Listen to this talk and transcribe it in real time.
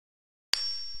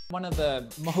One of the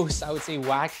most, I would say,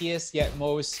 wackiest yet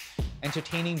most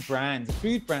entertaining brands,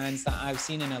 food brands that I've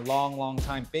seen in a long, long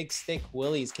time. Big Stick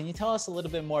Willies. Can you tell us a little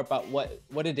bit more about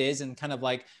what it is and kind of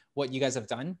like what you guys have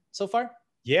done so far?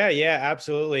 Yeah,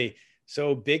 absolutely.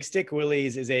 So Big Stick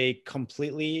Willies is a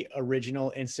completely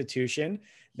original institution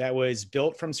that was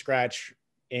built from scratch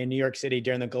in New York City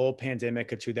during the global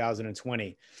pandemic of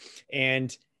 2020.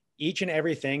 And each and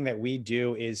everything that we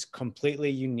do is completely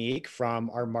unique,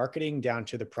 from our marketing down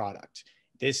to the product.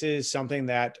 This is something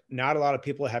that not a lot of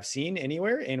people have seen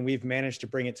anywhere, and we've managed to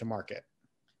bring it to market.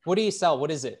 What do you sell?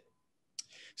 What is it?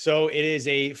 So it is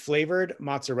a flavored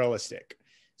mozzarella stick.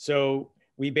 So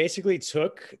we basically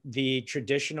took the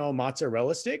traditional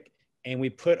mozzarella stick and we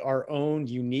put our own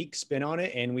unique spin on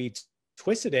it, and we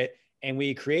twisted it, and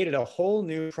we created a whole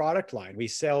new product line. We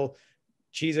sell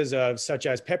cheeses of such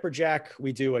as pepper jack,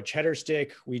 we do a cheddar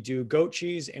stick, we do goat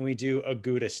cheese, and we do a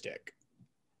Gouda stick.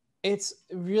 It's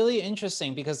really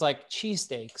interesting because like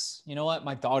cheesesteaks, you know what?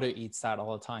 My daughter eats that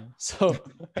all the time. So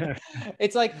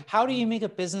it's like, how do you make a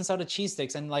business out of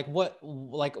cheesesteaks? And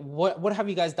what have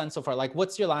you guys done so far? Like,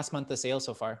 what's your last month of sales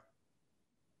so far?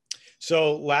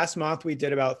 So last month we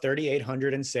did about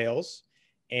 3,800 in sales,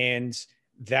 and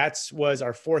that was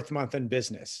our fourth month in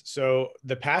business. So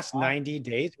the past 90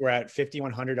 days, we're at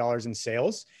 $5,100 in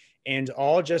sales, and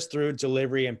all just through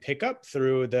delivery and pickup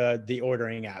through the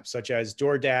ordering apps, such as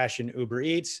DoorDash and Uber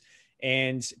Eats.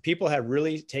 And people have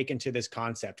really taken to this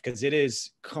concept because it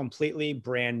is completely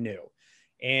brand new.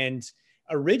 And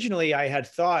originally I had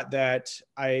thought that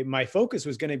my focus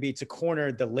was going to be to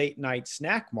corner the late night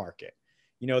snack market.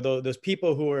 You know, those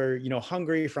people who are,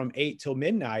 hungry from 8 till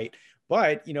midnight,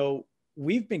 but,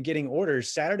 we've been getting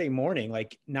orders Saturday morning,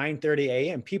 like 9:30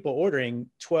 a.m., people ordering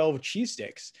 12 cheese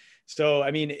sticks. So,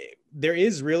 I mean, there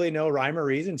is really no rhyme or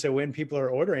reason to when people are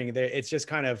ordering. It's just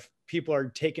kind of people are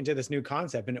taken to this new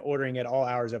concept and ordering at all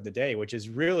hours of the day, which is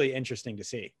really interesting to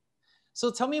see. So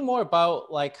tell me more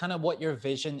about like kind of what your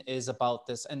vision is about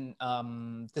this and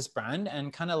this brand,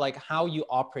 and kind of like how you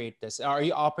operate this. Are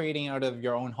you operating out of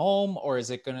your own home, or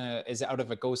is it out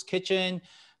of a ghost kitchen?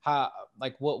 How,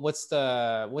 like what's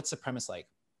the premise like?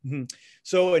 Mm-hmm.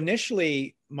 So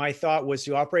initially my thought was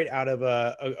to operate out of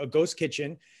a ghost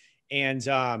kitchen. And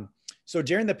so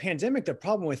during the pandemic, the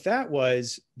problem with that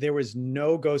was there was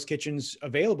no ghost kitchens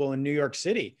available in New York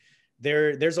City.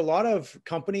 There's a lot of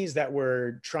companies that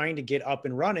were trying to get up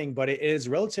and running, but it is a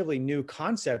relatively new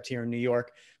concept here in New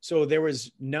York. So there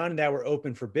was none that were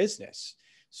open for business.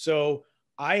 So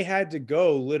I had to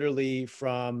go literally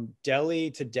from deli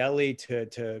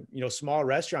to small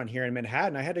restaurant here in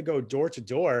Manhattan. I had to go door to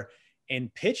door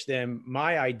and pitch them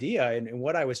my idea and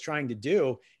what I was trying to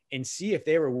do, and see if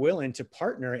they were willing to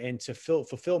partner and to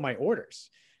fulfill my orders.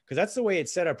 Because that's the way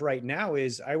it's set up right now.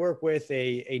 Is I work with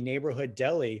a neighborhood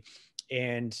deli,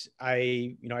 and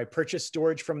I purchase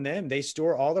storage from them. They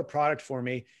store all the product for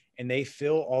me, and they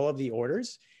fill all of the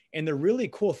orders. And the really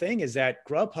cool thing is that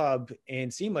Grubhub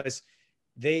and Seamless,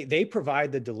 they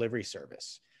provide the delivery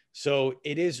service. So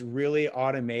it is really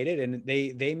automated, and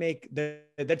they make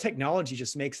the technology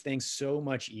just makes things so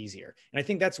much easier. And I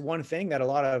think that's one thing that a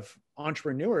lot of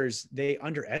entrepreneurs, they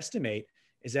underestimate,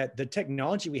 is that the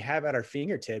technology we have at our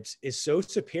fingertips is so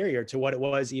superior to what it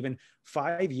was even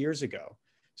 5 years ago.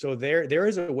 So there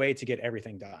is a way to get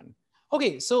everything done.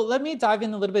 Okay, so let me dive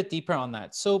in a little bit deeper on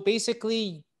that. So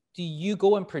basically, do you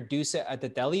go and produce it at the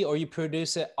deli, or you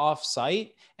produce it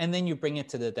off-site and then you bring it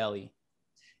to the deli?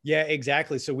 Yeah,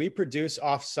 exactly. So we produce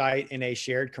off-site in a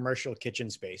shared commercial kitchen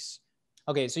space.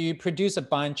 Okay, so you produce a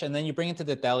bunch and then you bring it to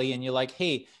the deli and you're like,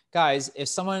 hey, guys, if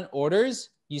someone orders,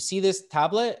 you see this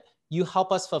tablet, you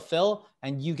help us fulfill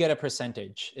and you get a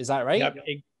percentage. Is that right? Yep,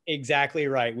 exactly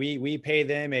right. We pay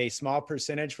them a small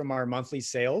percentage from our monthly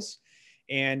sales.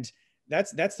 And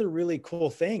that's the really cool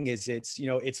thing is it's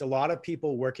a lot of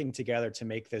people working together to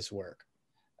make this work.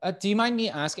 Do you mind me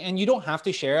asking, and you don't have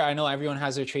to share, I know everyone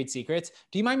has their trade secrets.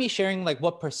 Do you mind me sharing like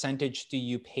what percentage do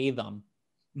you pay them?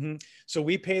 Mm-hmm. So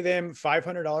we pay them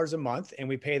 $500 a month, and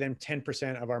we pay them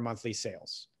 10% of our monthly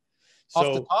sales. So,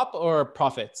 off the top or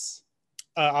profits?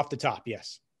 Off the top,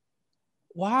 yes.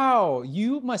 Wow,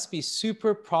 you must be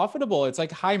super profitable. It's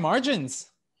like high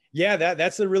margins. Yeah,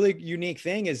 that's the really unique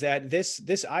thing is that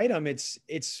this item,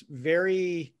 it's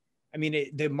very,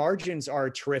 the margins are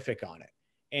terrific on it.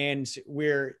 And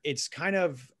it's kind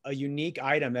of a unique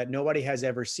item that nobody has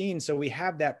ever seen. So we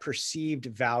have that perceived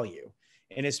value.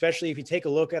 And especially if you take a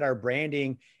look at our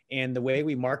branding and the way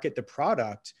we market the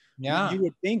product, you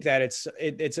would think that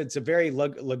it's a very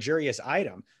luxurious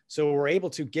item. So we're able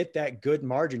to get that good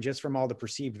margin just from all the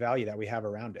perceived value that we have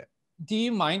around it. Do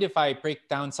you mind if I break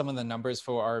down some of the numbers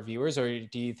for our viewers, or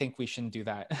do you think we shouldn't do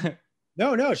that?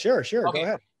 No, no, sure, sure. Go Okay.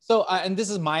 ahead. So, and this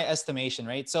is my estimation,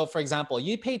 right? So, for example,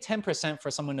 you pay 10%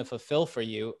 for someone to fulfill for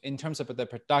you in terms of the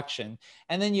production.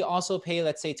 And then you also pay,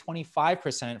 let's say,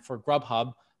 25% for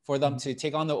Grubhub for them Mhm. to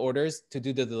take on the orders to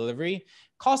do the delivery.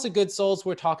 Cost of goods sold,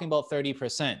 we're talking about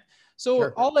 30%. So,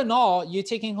 Sure. all in all, you're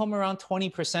taking home around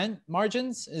 20%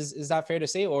 margins. Is that fair to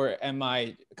say, or am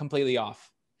I completely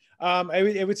off?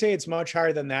 I would say it's much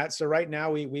higher than that. So right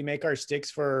now we make our sticks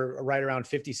for right around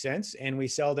 50 cents and we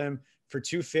sell them for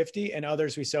 2.50, and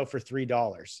others we sell for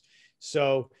 $3.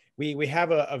 So we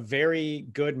have a very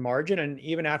good margin. And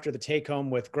even after the take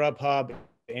home with Grubhub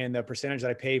and the percentage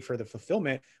that I pay for the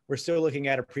fulfillment, we're still looking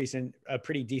at a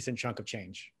pretty decent chunk of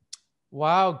change.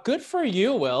 Wow, good for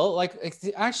you, Will. Like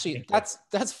actually Thank you.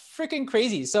 that's freaking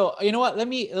crazy. So, you know what? Let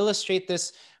me illustrate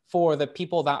this for the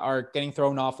people that are getting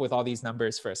thrown off with all these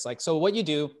numbers first. Like, so what you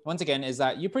do once again is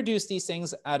that you produce these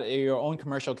things at your own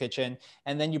commercial kitchen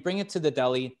and then you bring it to the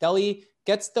deli. Deli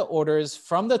gets the orders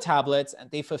from the tablets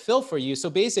and they fulfill for you. So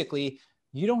basically,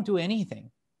 you don't do anything.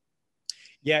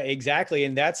 Yeah, exactly.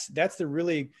 And that's the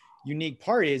really unique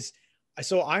part is,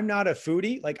 so I'm not a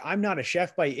foodie, like I'm not a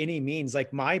chef by any means.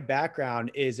 Like my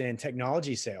background is in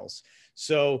technology sales.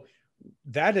 So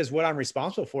that is what I'm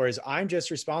responsible for, is I'm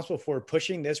just responsible for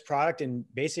pushing this product and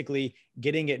basically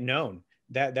getting it known.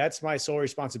 That's my sole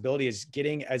responsibility, is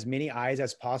getting as many eyes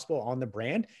as possible on the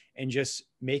brand and just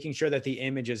making sure that the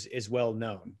image is well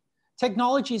known.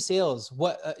 Technology sales,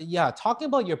 what yeah, talking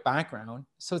about your background,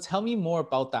 so tell me more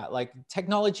about that, like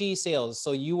technology sales.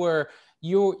 So you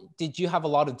did you have a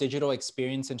lot of digital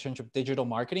experience in terms of digital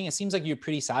marketing? It seems like you're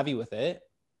pretty savvy with it.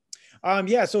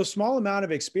 Yeah, so small amount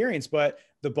of experience, but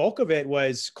the bulk of it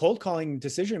was cold calling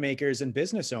decision makers and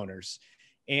business owners.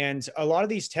 And a lot of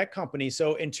these tech companies,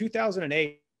 so in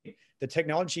 2008, the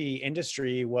technology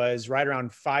industry was right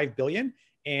around 5 billion.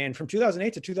 And from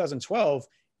 2008 to 2012,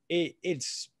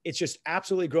 it's just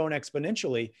absolutely grown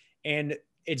exponentially. And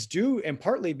it's due and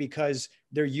partly because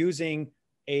they're using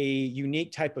a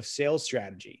unique type of sales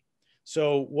strategy.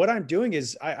 So what I'm doing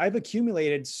is I've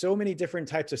accumulated so many different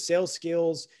types of sales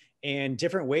skills and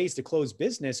different ways to close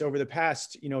business over the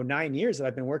past 9 years that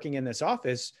I've been working in this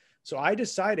office. So I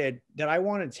decided that I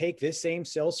want to take this same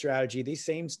sales strategy, these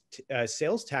same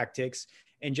sales tactics,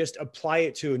 and just apply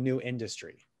it to a new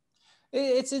industry.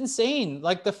 It's insane,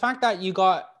 like the fact that you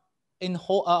got in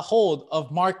hold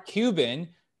of Mark Cuban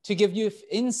to give you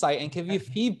insight and give you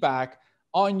feedback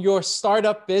on your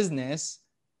startup business,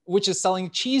 which is selling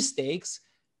cheesesteaks.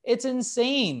 It's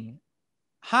insane.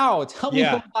 How? Tell me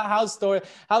Yeah. about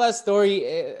how that story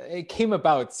it came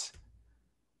about.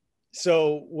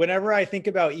 So whenever I think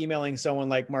about emailing someone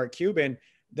like Mark Cuban,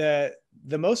 the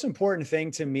most important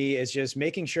thing to me is just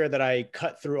making sure that I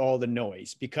cut through all the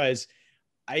noise, because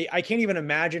I can't even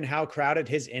imagine how crowded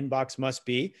his inbox must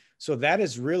be. So that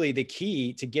is really the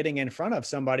key to getting in front of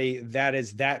somebody that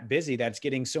is that busy, that's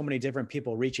getting so many different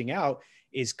people reaching out,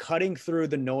 is cutting through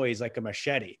the noise like a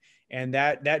machete. And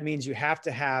that means you have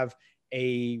to have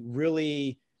a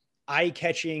really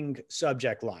eye-catching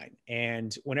subject line.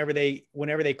 And whenever they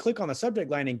click on the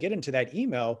subject line and get into that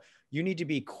email, you need to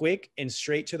be quick and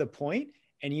straight to the point,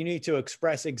 and you need to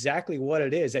express exactly what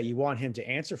it is that you want him to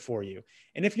answer for you.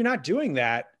 And if you're not doing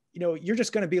that, you're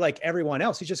just going to be like everyone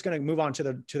else. He's just going to move on to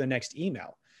the next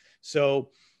email.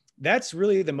 So that's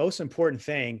really the most important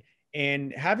thing.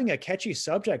 And having a catchy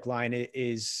subject line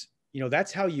is,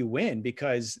 that's how you win,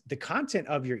 because the content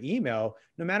of your email,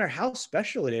 no matter how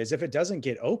special it is, if it doesn't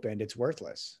get opened, it's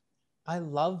worthless. I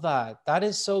love that. That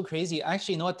is so crazy.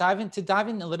 Actually, you know what? Dive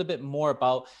in a little bit more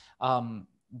about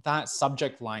that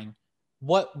subject line.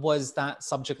 What was that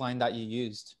subject line that you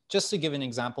used? Just to give an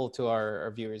example to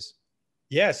our viewers.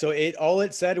 Yeah. So all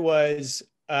it said was,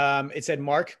 it said,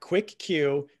 Mark, quick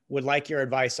Q would like your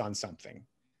advice on something.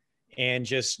 And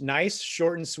just nice,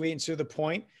 short and sweet and to the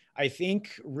point. I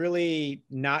think really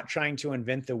not trying to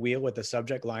invent the wheel with the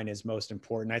subject line is most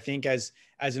important. I think as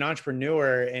an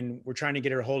entrepreneur, and we're trying to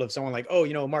get a hold of someone like,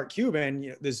 oh, Mark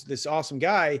Cuban, this awesome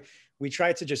guy, we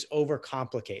try to just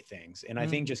overcomplicate things. And I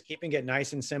think Mhm. just keeping it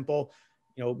nice and simple,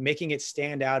 making it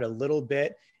stand out a little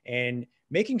bit, and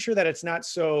making sure that it's not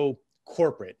so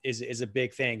corporate is a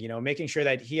big thing. Making sure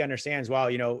that he understands,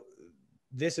 wow,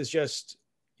 this is just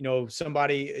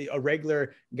somebody, a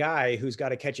regular guy who's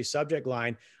got a catchy subject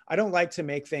line. I don't like to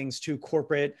make things too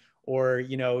corporate or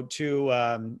too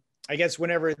I guess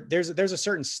whenever there's a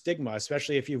certain stigma,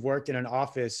 especially if you've worked in an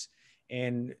office,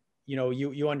 and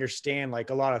you understand like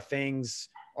a lot of things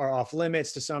are off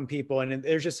limits to some people, and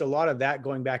there's just a lot of that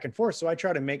going back and forth. So I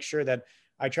try to make sure that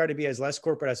I try to be as less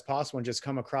corporate as possible and just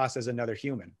come across as another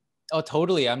human. Oh,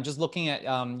 totally. I'm just looking at,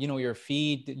 your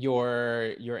feed,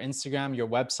 your Instagram, your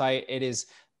website. It is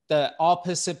the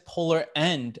opposite polar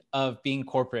end of being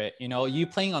corporate. You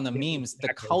playing on the Yeah, memes, the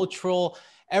exactly. cultural,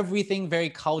 everything very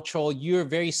cultural. You're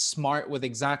very smart with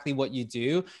exactly what you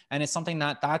do. And it's something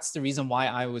that's the reason why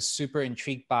I was super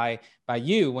intrigued by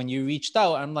you when you reached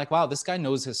out. I'm like, wow, this guy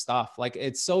knows his stuff. Like,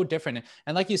 it's so different.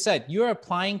 And like you said, you're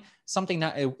applying something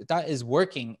that is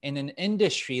working in an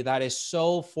industry that is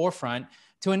so forefront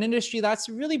to an industry that's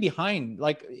really behind.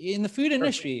 Like in the food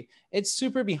industry, it's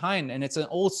super behind and it's an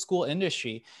old school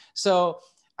industry. So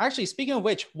actually, speaking of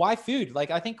which, why food? Like,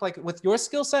 I think like with your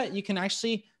skill set, you can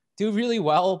actually do really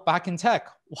well back in tech.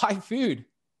 Why food?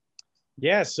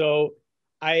 Yeah. So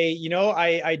I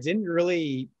didn't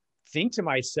really think to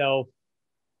myself,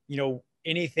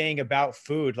 anything about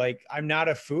food. Like, I'm not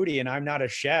a foodie and I'm not a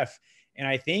chef. And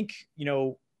I think,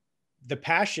 the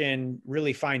passion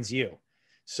really finds you.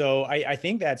 So I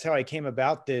think that's how I came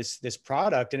about this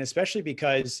product. And especially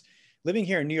because living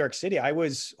here in New York City, I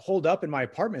was holed up in my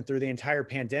apartment through the entire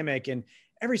pandemic, and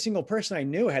every single person I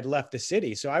knew had left the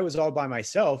city. So I was all by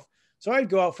myself. So I'd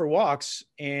go out for walks,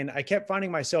 and I kept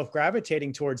finding myself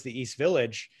gravitating towards the East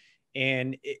Village.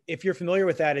 And if you're familiar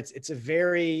with that, it's a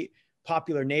very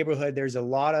popular neighborhood. There's a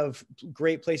lot of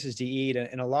great places to eat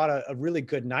and a lot of really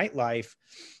good nightlife.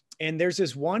 And there's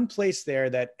this one place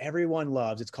there that everyone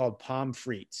loves. It's called Pommes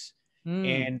Frites.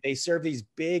 Mm. And they serve these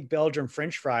big Belgian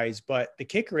French fries. But the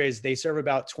kicker is they serve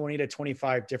about 20 to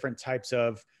 25 different types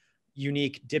of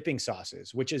unique dipping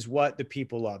sauces, which is what the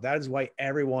people love. That is why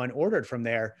everyone ordered from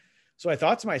there. So I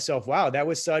thought to myself, wow, that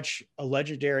was such a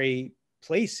legendary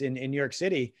place in New York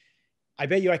City. I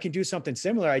bet you I can do something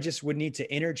similar. I just would need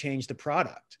to interchange the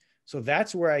product. So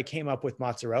that's where I came up with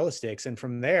mozzarella sticks. And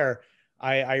from there,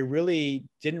 I really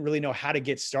didn't really know how to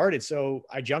get started. So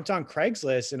I jumped on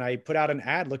Craigslist and I put out an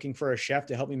ad looking for a chef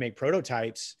to help me make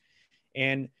prototypes.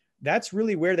 And that's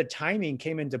really where the timing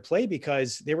came into play,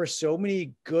 because there were so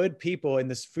many good people in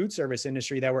this food service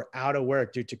industry that were out of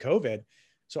work due to COVID.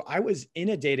 So I was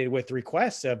inundated with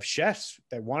requests of chefs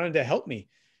that wanted to help me.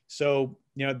 So,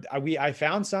 I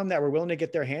found some that were willing to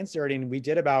get their hands dirty, and we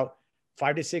did about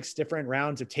 5 to 6 different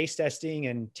rounds of taste testing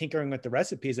and tinkering with the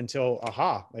recipes until,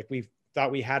 like we thought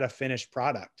we had a finished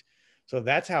product. So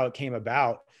that's how it came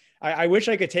about. I wish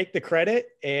I could take the credit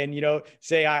and,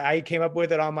 say I came up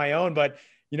with it on my own, but,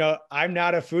 I'm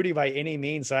not a foodie by any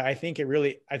means. So I think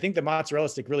the mozzarella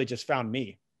stick really just found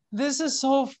me. This is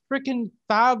so freaking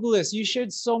fabulous. You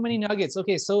shared so many nuggets.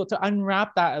 Okay, so to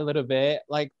unwrap that a little bit,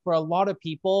 like for a lot of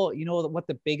people, you know what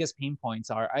the biggest pain points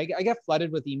are. I get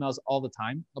flooded with emails all the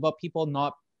time about people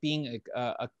not being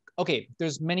okay.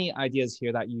 There's many ideas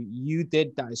here that you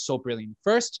did that is so brilliant.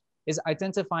 First is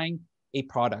identifying a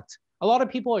product. A lot of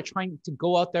people are trying to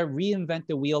go out there, reinvent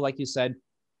the wheel, like you said,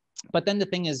 but then the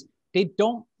thing is, they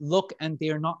don't look and they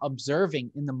are not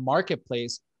observing in the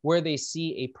marketplace where they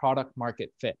see a product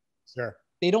market fit. Sure.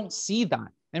 They don't see that.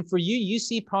 And for you, you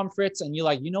see pommes frites and you're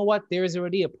like, you know what? There is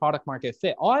already a product market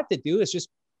fit. All I have to do is just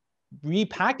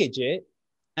repackage it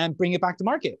and bring it back to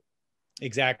market. And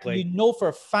Exactly. you know for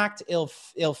a fact it'll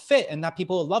fit and that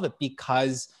people will love it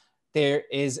because there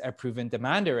is a proven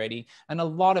demand already. And a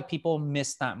lot of people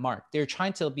miss that mark. They're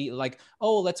trying to be like,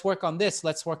 oh, let's work on this,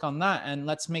 let's work on that, and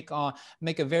let's make a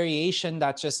variation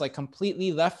that's just like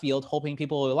completely left field, hoping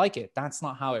people will like it. That's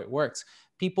not how it works.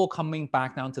 People coming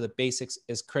back down to the basics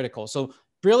is critical. So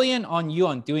brilliant on you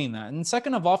on doing that. And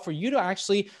second of all, for you to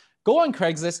actually go on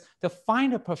Craigslist to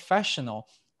find a professional.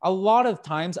 A lot of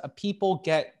times people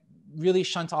get really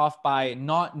shunned off by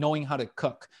not knowing how to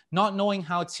cook, not knowing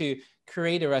how to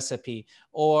create a recipe,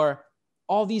 or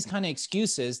all these kind of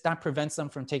excuses that prevents them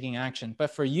from taking action.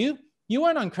 But for you, you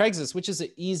went on Craigslist, which is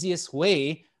the easiest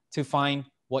way to find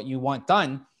what you want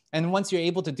done. And once you're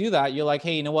able to do that, you're like,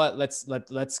 hey, you know what? Let's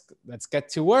get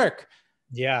to work.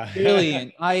 Yeah.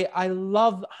 Brilliant. I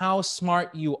love how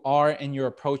smart you are in your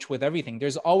approach with everything.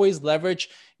 There's always leverage.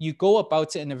 You go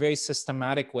about it in a very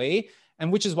systematic way. And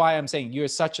which is why I'm saying you're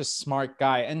such a smart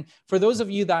guy. And for those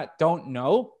of you that don't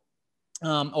know,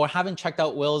 or haven't checked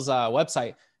out Will's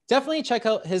website, definitely check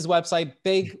out his website,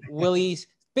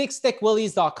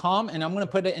 bigstickwillys.com. And I'm going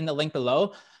to put it in the link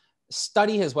below.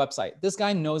 Study his website. This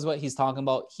guy knows what he's talking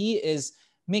about. He is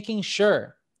making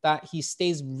sure that he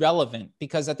stays relevant,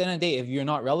 because at the end of the day, if you're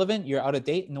not relevant, you're out of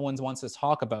date. No one wants to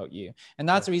talk about you. And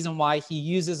that's the reason why he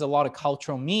uses a lot of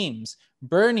cultural memes.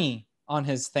 Bernie on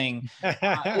his thing.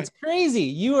 It's crazy.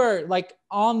 You are like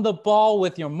on the ball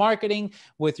with your marketing,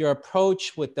 with your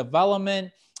approach, with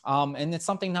development. And it's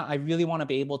something that I really want to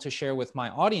be able to share with my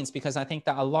audience, because I think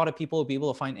that a lot of people will be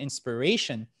able to find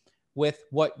inspiration with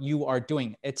what you are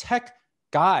doing. A tech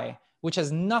guy, which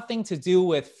has nothing to do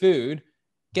with food,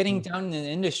 getting down in the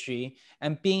industry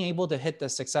and being able to hit the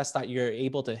success that you're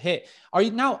able to hit. Are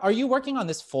you working on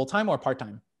this full-time or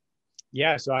part-time?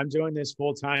 Yeah, so I'm doing this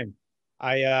full time.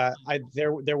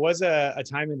 There was a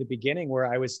time in the beginning where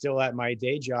I was still at my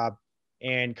day job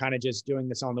and kind of just doing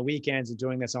this on the weekends and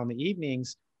doing this on the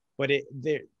evenings. But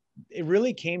it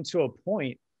really came to a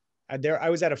point I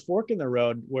was at a fork in the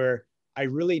road where I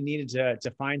really needed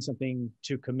to find something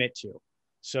to commit to.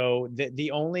 So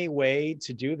the only way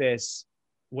to do this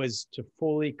was to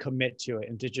fully commit to it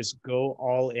and to just go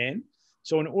all in.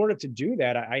 So in order to do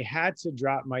that, I had to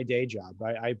drop my day job.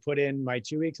 I put in my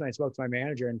 2 weeks and I spoke to my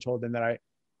manager and told them that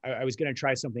I was going to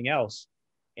try something else.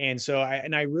 And so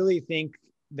I really think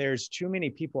there's too many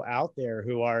people out there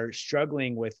who are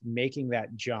struggling with making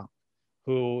that jump,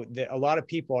 a lot of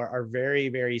people are very,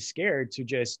 very scared to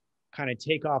just kind of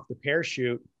take off the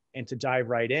parachute and to dive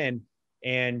right in.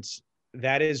 And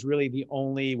that is really the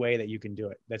only way that you can do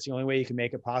it. That's the only way you can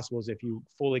make it possible, is if you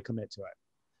fully commit to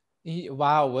it.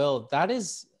 Wow, Will,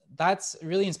 that's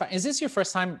really inspiring. Is this your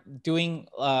first time doing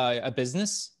a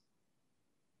business?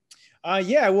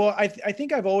 Yeah, well, I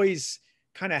think I've always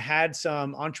kind of had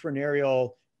some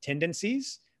entrepreneurial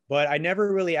tendencies, but I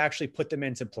never really actually put them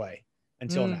into play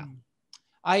until now.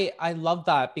 I love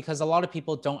that, because a lot of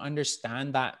people don't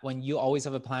understand that when you always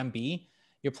have a plan B,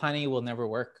 your plan A will never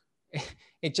work.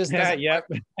 It just doesn't Yep.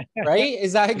 work, right?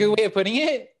 Is that a good way of putting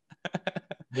it?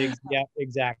 Yeah,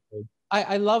 exactly.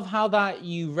 I love how that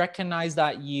you recognize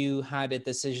that you had a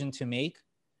decision to make,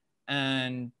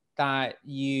 and that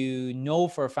you know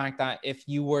for a fact that if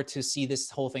you were to see this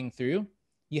whole thing through,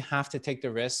 you have to take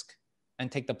the risk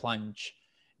and take the plunge.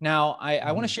 Now,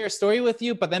 I want to share a story with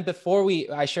you, but then before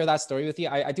I share that story with you,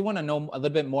 I do want to know a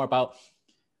little bit more about,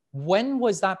 when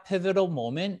was that pivotal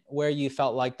moment where you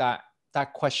felt like that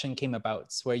question came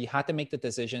about, where you had to make the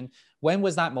decision? When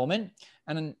was that moment?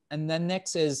 And then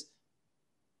next is,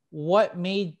 what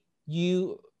made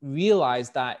you realize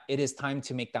that it is time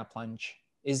to make that plunge?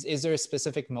 Is there a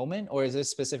specific moment, or is there a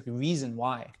specific reason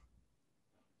why?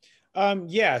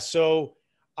 Yeah. So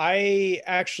I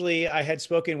had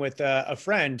spoken with a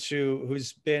friend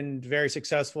who's been very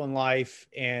successful in life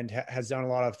and has done a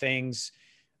lot of things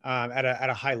at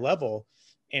a high level.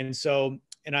 And so,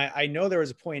 and I know there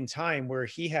was a point in time where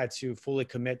he had to fully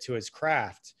commit to his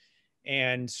craft.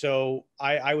 And so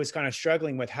I was kind of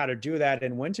struggling with how to do that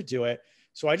and when to do it.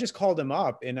 So I just called him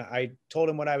up and I told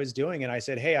him what I was doing. And I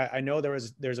said, hey, I know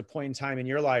there's a point in time in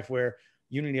your life where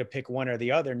you need to pick one or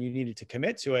the other and you needed to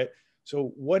commit to it.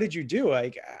 So what did you do?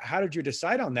 Like, how did you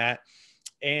decide on that?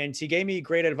 And he gave me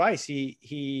great advice.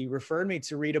 He referred me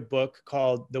to read a book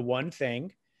called The One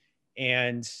Thing,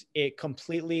 and it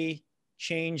completely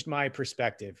changed my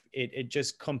perspective. It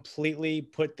just completely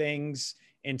put things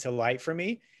into light for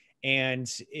me.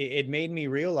 And it made me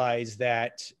realize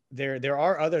that there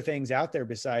are other things out there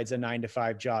besides a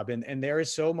 9-to-5 job. And there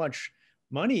is so much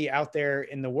money out there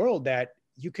in the world that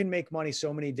you can make money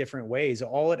so many different ways.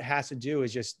 All it has to do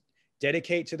is just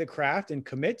dedicate to the craft and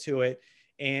commit to it,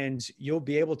 and you'll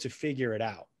be able to figure it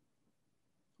out.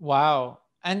 Wow.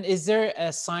 And is there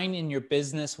a sign in your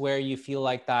business where you feel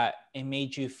like that it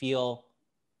made you feel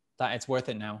that it's worth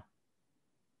it now?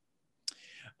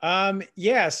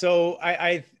 Yeah. So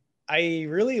I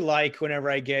really like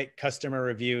whenever I get customer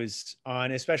reviews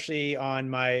especially on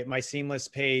my Seamless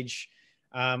page.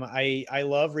 I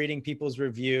love reading people's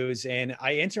reviews, and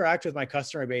I interact with my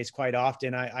customer base quite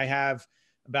often. I have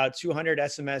about 200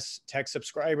 SMS text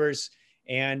subscribers,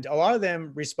 and a lot of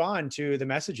them respond to the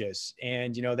messages.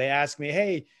 And, they ask me,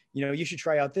 hey, you should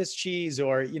try out this cheese,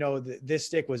 or, this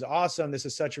stick was awesome. This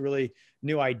is such a really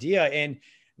new idea. And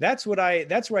that's where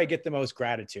I get the most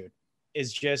gratitude,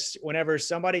 is just whenever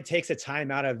somebody takes a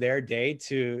time out of their day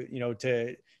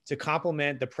to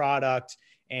compliment the product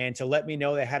and to let me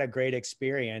know they had a great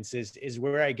experience is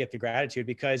where I get the gratitude.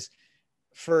 Because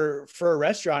for a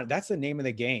restaurant, that's the name of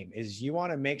the game, is you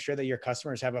want to make sure that your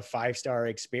customers have a 5-star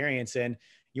experience, and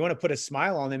you want to put a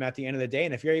smile on them at the end of the day.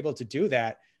 And if you're able to do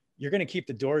that, you're going to keep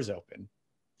the doors open.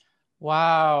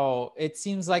 Wow. It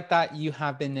seems like that you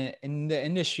have been in the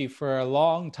industry for a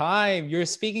long time. You're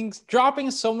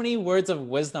dropping so many words of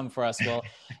wisdom for us, Will.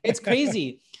 It's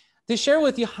crazy to share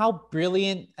with you how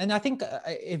brilliant. And I think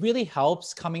it really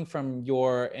helps coming from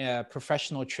your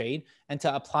professional trade and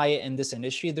to apply it in this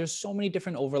industry. There's so many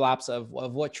different overlaps of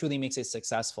what truly makes it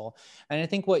successful. And I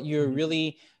think what you're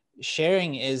really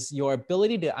sharing is your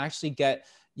ability to actually get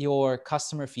your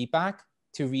customer feedback,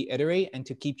 to reiterate and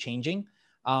to keep changing.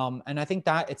 And I think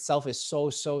that itself is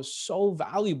so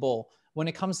valuable when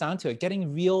it comes down to it.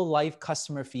 Getting real life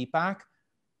customer feedback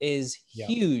is Yeah.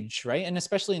 huge, right? And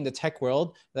especially in the tech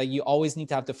world, like you always need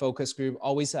to have the focus group,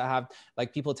 always have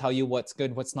like people tell you what's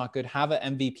good, what's not good, have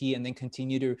an MVP, and then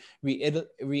continue to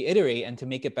reiterate and to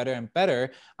make it better and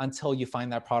better until you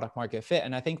find that product market fit.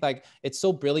 And I think like it's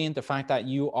so brilliant the fact that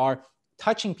you are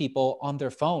touching people on their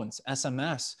phones,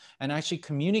 SMS, and actually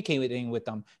communicating with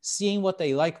them, seeing what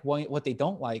they like, what they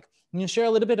don't like. Can you share a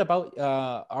little bit about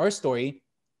our story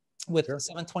with Sure.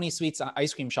 720 Sweets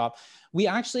ice cream shop? We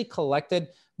actually collected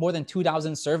more than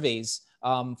 2,000 surveys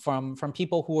from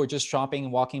people who were just shopping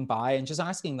and walking by and just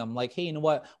asking them like, hey, you know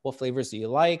what flavors do you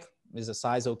like? Is the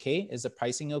size okay? Is the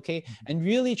pricing okay? And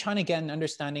really trying to get an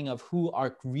understanding of who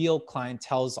our real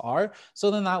clienteles are. So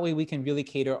then that way we can really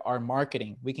cater our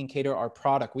marketing. We can cater our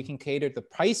product. We can cater the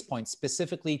price point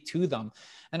specifically to them.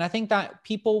 And I think that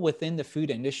people within the food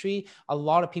industry, a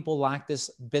lot of people lack this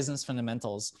business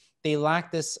fundamentals. They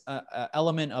lack this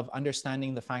element of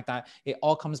understanding the fact that it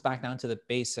all comes back down to the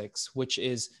basics, which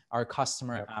is our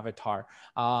customer avatar.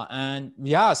 And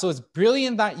yeah, so it's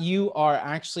brilliant that you are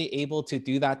actually able to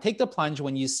do that. Take the plunge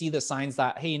when you see the signs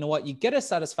that, hey, you know what, you get a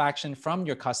satisfaction from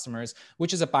your customers,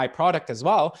 which is a byproduct as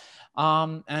well.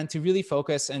 And to really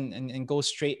focus and go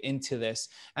straight into this.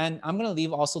 And I'm going to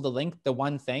leave also the link, The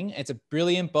One Thing. It's a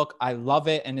brilliant book. I love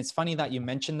it. And it's funny that you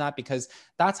mentioned that because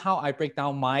that's how I break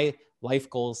down my life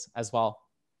goals as well.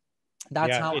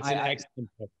 That's how It's an excellent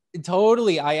book.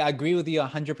 totally, I agree with you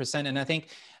 100%. And I think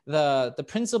the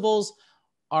principles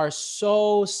are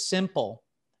so simple,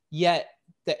 yet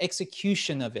the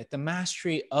execution of it, the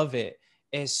mastery of it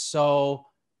is so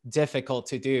difficult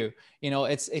to do. You know,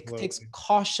 it takes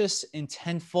cautious,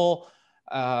 intentful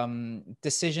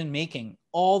decision making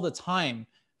all the time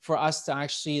for us to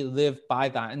actually live by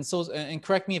that. And so, and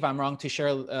correct me if I'm wrong, to share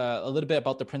a little bit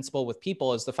about the principle with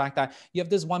people is the fact that you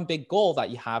have this one big goal that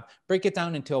you have, break it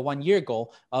down into a 1-year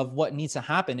goal of what needs to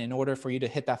happen in order for you to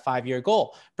hit that 5-year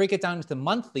goal. Break it down into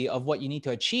monthly of what you need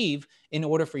to achieve in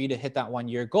order for you to hit that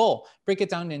 1-year goal. Break it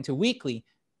down into weekly,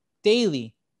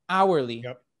 daily, hourly.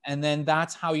 Yep. And then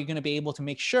that's how you're going to be able to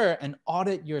make sure and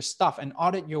audit your stuff and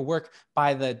audit your work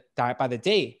by the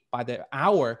day, by the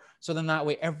hour. So then that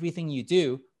way, everything you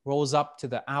do rolls up to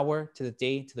the hour, to the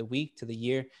day, to the week, to the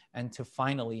year, and to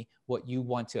finally what you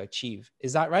want to achieve.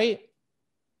 Is that right?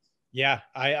 Yeah,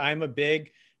 I'm a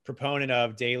big proponent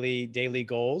of daily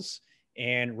goals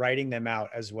and writing them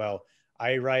out as well.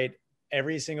 I write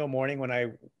every single morning when I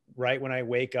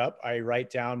wake up, I write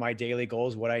down my daily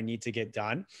goals, what I need to get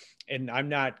done. And I'm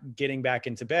not getting back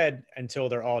into bed until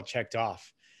they're all checked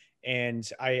off. And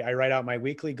I write out my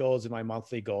weekly goals and my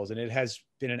monthly goals. And it has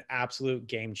been an absolute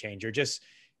game changer. Just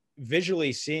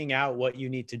visually seeing out what you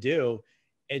need to do,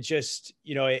 it just,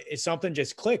 it's something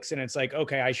just clicks and it's like,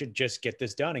 okay, I should just get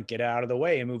this done and get it out of the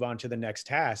way and move on to the next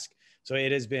task. So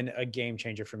it has been a game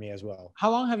changer for me as well.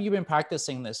 How long have you been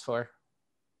practicing this for?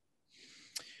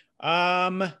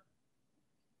 I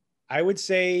would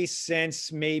say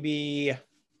since maybe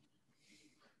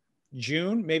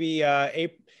June, maybe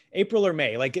April or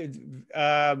May. Like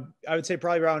I would say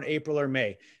probably around April or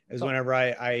May is whenever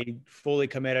I fully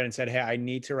committed and said, hey, I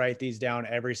need to write these down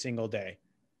every single day.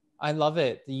 I love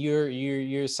it.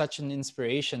 You're such an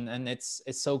inspiration, and it's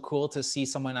so cool to see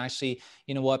someone actually,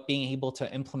 being able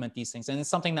to implement these things. And it's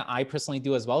something that I personally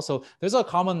do as well. So there's a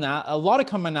lot of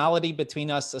commonality between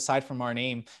us aside from our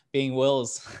name being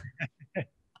Wills.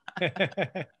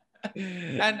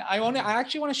 And I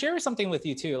actually want to share something with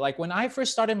you too. Like when I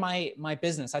first started my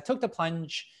business, I took the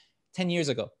plunge 10 years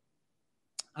ago.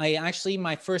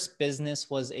 My first business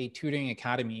was a tutoring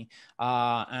academy.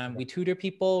 And we tutor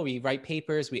people, we write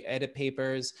papers, we edit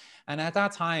papers. And at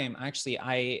that time, actually,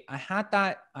 I had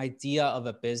that idea of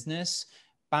a business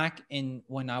back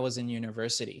when I was in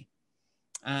university.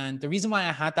 And the reason why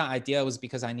I had that idea was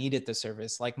because I needed the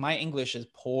service. Like my English is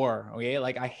poor, okay?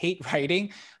 Like I hate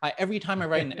writing. Every time I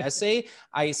write an essay,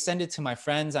 I send it to my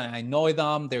friends and I annoy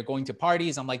them. They're going to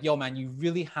parties. I'm like, yo, man, you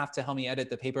really have to help me edit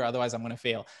the paper. Otherwise I'm going to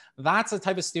fail. That's the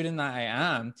type of student that I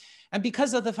am. And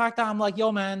because of the fact that I'm like,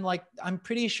 yo, man, like I'm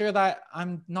pretty sure that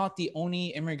I'm not the only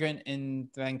immigrant in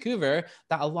Vancouver,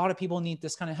 that a lot of people need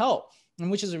this kind of help. And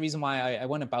which is the reason why I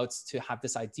went about to have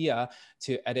this idea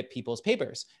to edit people's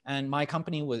papers. And my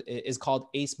company is called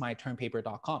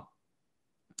acemyturnpaper.com.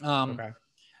 Okay.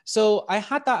 So I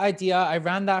had that idea. I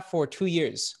ran that for 2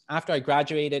 years. After I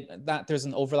graduated, that there's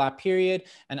an overlap period.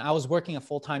 And I was working a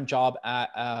full-time job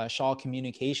at Shaw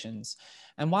Communications.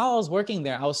 And while I was working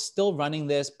there, I was still running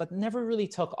this, but never really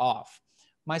took off.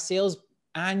 My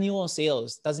annual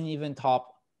sales doesn't even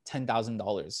top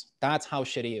 $10,000. That's how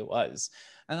shitty it was.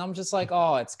 And I'm just like,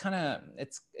 oh, it kind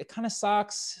of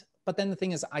sucks. But then the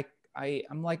thing is,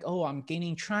 I'm like, oh, I'm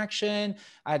gaining traction.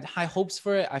 I had high hopes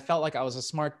for it. I felt like I was a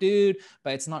smart dude,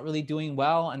 but it's not really doing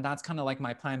well. And that's kind of like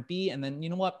my plan B. And then, you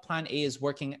know what? Plan A is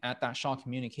working at that Shaw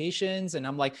Communications. And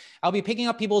I'm like, I'll be picking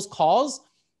up people's calls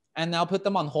and I'll put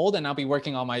them on hold and I'll be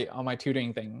working on my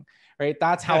tutoring thing, right?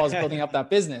 That's how I was building up that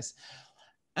business.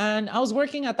 And I was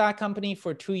working at that company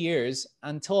for 2 years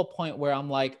until a point where I'm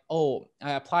like, oh,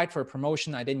 I applied for a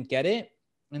promotion. I didn't get it.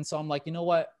 And so I'm like, you know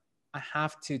what? I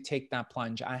have to take that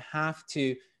plunge. I have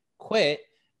to quit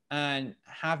and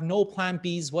have no plan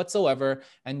Bs whatsoever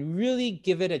and really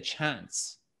give it a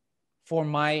chance for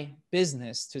my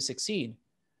business to succeed.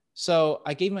 So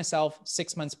I gave myself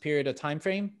 6 months period of time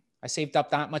frame. I saved up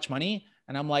that much money.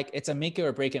 And I'm like, it's a make it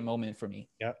or break it moment for me.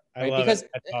 Yep. I right? love Because it.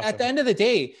 That's awesome. at the end of the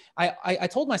day, I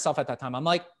told myself at that time, I'm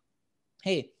like,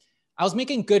 hey, I was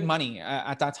making good money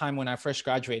at that time when I first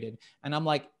graduated. And I'm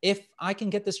like, if I can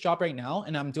get this job right now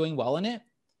and I'm doing well in it,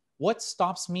 what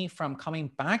stops me from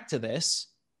coming back to this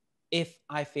if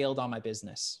I failed on my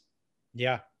business?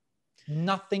 Yeah.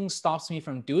 Nothing stops me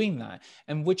from doing that.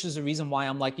 And which is the reason why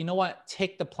I'm like, you know what?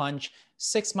 Take the plunge,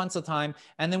 6 months of time.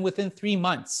 And then within 3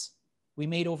 months, we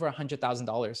made over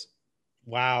 $100,000.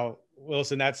 Wow,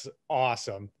 Wilson, that's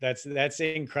awesome. That's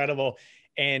incredible.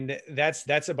 And that's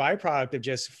a byproduct of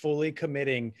just fully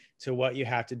committing to what you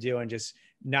have to do and just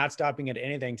not stopping at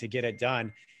anything to get it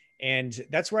done. And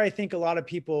that's where I think a lot of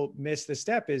people miss the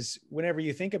step is whenever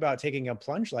you think about taking a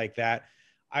plunge like that,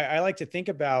 I like to think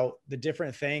about the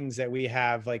different things that we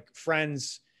have, like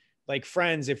friends,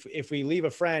 if we leave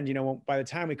a friend, you know, by the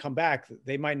time we come back,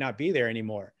 they might not be there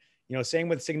anymore. You know, same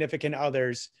with significant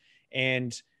others.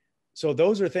 And so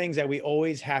those are things that we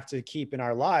always have to keep in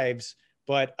our lives.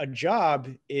 But a job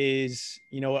is,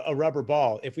 you know, a rubber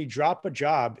ball. If we drop a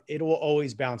job, it will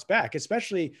always bounce back.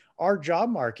 Especially our job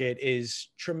market is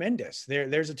tremendous.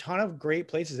 There's a ton of great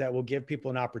places that will give people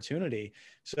an opportunity.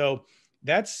 So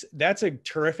that's a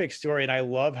terrific story. And I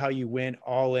love how you went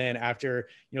all in after,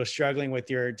 you know, struggling with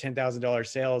your $10,000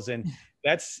 sales. And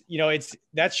that's, you know,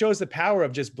 that shows the power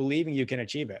of just believing you can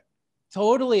achieve it.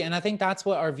 Totally. And I think that's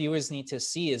what our viewers need to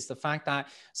see is the fact that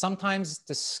sometimes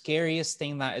the scariest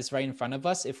thing that is right in front of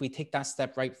us, if we take that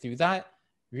step right through that,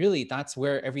 really, that's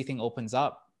where everything opens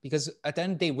up. Because at the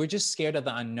end of the day, we're just scared of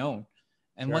the unknown.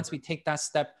 And Sure. once we take that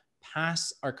step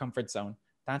past our comfort zone,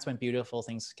 that's when beautiful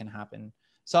things can happen.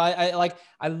 So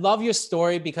I love your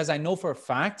story because I know for a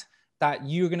fact that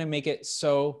you're going to make it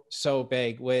so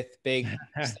big with Big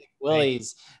Stick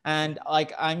Willies. And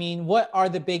like, I mean, what are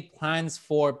the big plans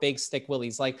for Big Stick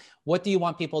Willies? Like, what do you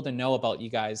want people to know about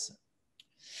you guys?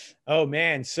 Oh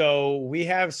man. So we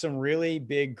have some really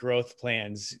big growth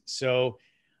plans. So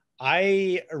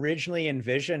I originally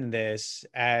envisioned this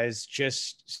as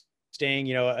just staying,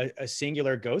 you know, a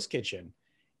singular ghost kitchen.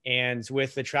 And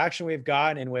with the traction we've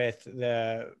got and with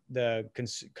the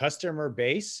customer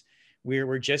base,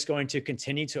 we're just going to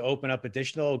continue to open up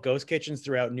additional ghost kitchens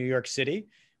throughout New York City.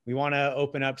 We want to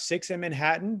open up 6 in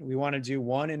Manhattan. We want to do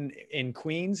 1 in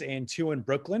Queens and 2 in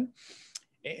Brooklyn.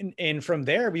 And from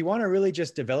there, we want to really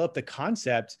just develop the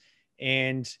concept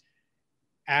and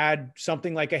add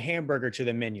something like a hamburger to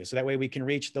the menu. So that way we can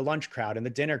reach the lunch crowd and the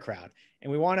dinner crowd.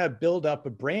 And we want to build up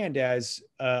a brand as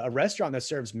a restaurant that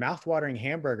serves mouthwatering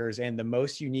hamburgers and the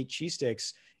most unique cheese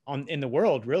sticks in the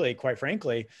world, really, quite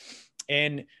frankly.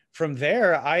 And from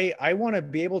there, I want to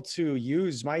be able to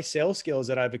use my sales skills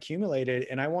that I've accumulated,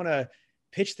 and I want to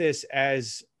pitch this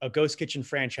as a ghost kitchen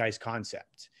franchise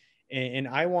concept. And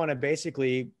I want to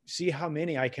basically see how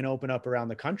many I can open up around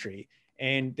the country.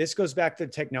 And this goes back to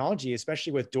technology,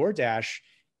 especially with DoorDash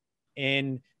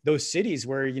in those cities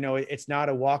where, you know, it's not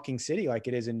a walking city like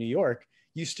it is in New York.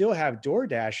 You still have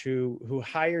DoorDash who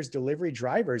hires delivery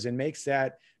drivers and makes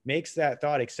that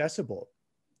thought accessible.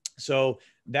 So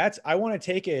I want to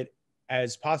take it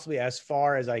as possibly as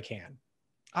far as I can.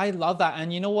 I love that.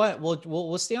 And you know what?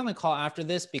 We'll stay on the call after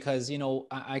this because, you know,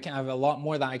 I can have a lot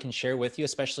more that I can share with you,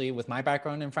 especially with my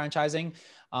background in franchising.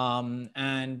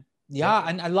 And yeah,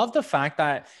 and I love the fact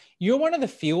that you're one of the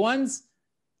few ones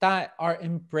that are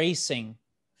embracing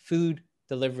food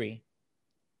delivery.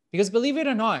 Because believe it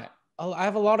or not, I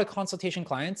have a lot of consultation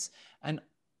clients and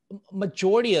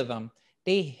majority of them,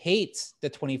 they hate the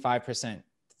 25%.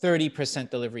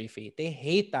 30% delivery fee. They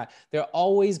hate that. They're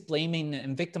always blaming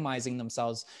and victimizing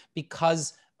themselves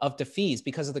because of the fees,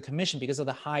 because of the commission, because of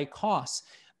the high costs.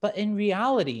 But in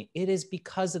reality, it is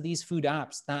because of these food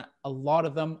apps that a lot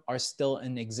of them are still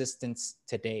in existence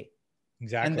today.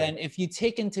 Exactly. And then if you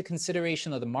take into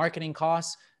consideration of the marketing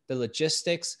costs, the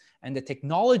logistics, and the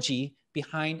technology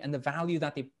behind and the value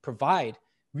that they provide.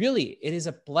 Really, it is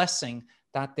a blessing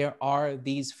that there are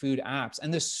these food apps.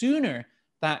 And the sooner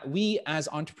that we as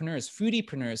entrepreneurs,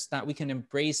 foodiepreneurs, that we can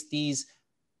embrace these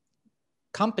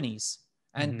companies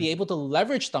and be able to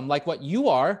leverage them like what you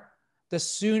are, the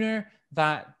sooner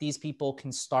that these people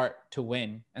can start to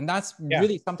win. And that's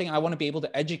really something I want to be able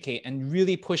to educate and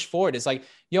really push forward. It's like,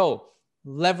 yo,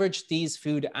 leverage these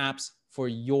food apps for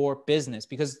your business,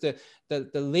 because the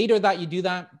later that you do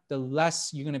that, the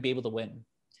less you're going to be able to win.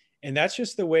 And that's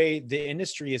just the way the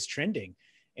industry is trending.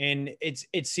 And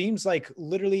it seems like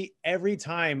literally every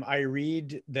time I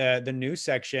read the news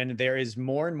section, there is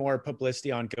more and more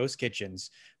publicity on ghost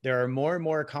kitchens. There are more and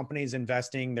more companies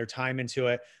investing their time into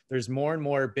it. There's more and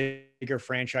more bigger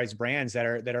franchise brands that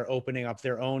are opening up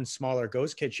their own smaller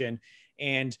ghost kitchen.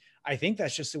 And I think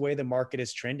that's just the way the market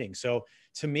is trending. So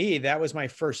to me, that was my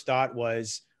first thought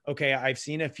was, okay, I've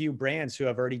seen a few brands who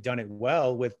have already done it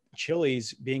well, with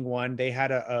Chili's being one. They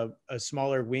had a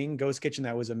smaller wing ghost kitchen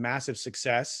that was a massive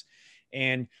success.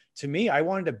 And to me, I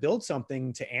wanted to build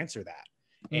something to answer that.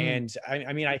 And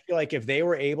I mean, I feel like if they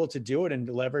were able to do it and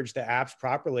leverage the apps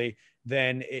properly,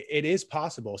 then it is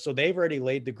possible. So they've already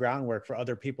laid the groundwork for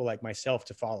other people like myself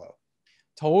to follow.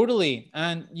 Totally.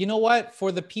 And you know what?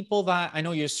 For the people that, I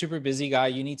know you're a super busy guy,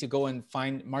 you need to go and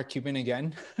find Mark Cuban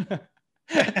again.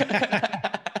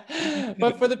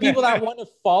 But for the people that want to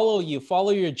follow you,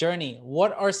 follow your journey,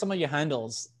 what are some of your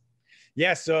handles?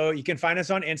 Yeah, so you can find us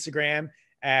on Instagram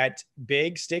at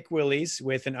Big Stick Willies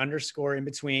with an underscore in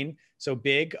between. So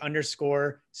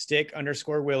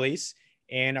big_stick_willies.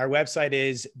 And our website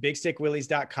is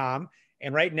bigstickwillies.com.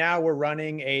 And right now we're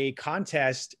running a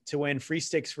contest to win free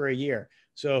sticks for a year.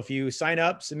 So if you sign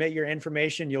up, submit your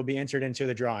information, you'll be entered into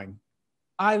the drawing.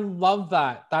 I love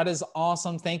that. That is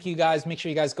awesome. Thank you guys. Make sure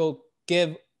you guys go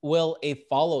give Will a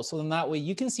follow. So then that way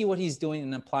you can see what he's doing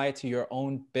and apply it to your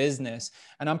own business.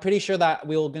 And I'm pretty sure that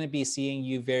we're going to be seeing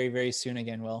you very, very soon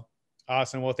again, Will.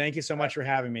 Awesome. Well, thank you so much for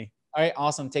having me. All right.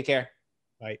 Awesome. Take care.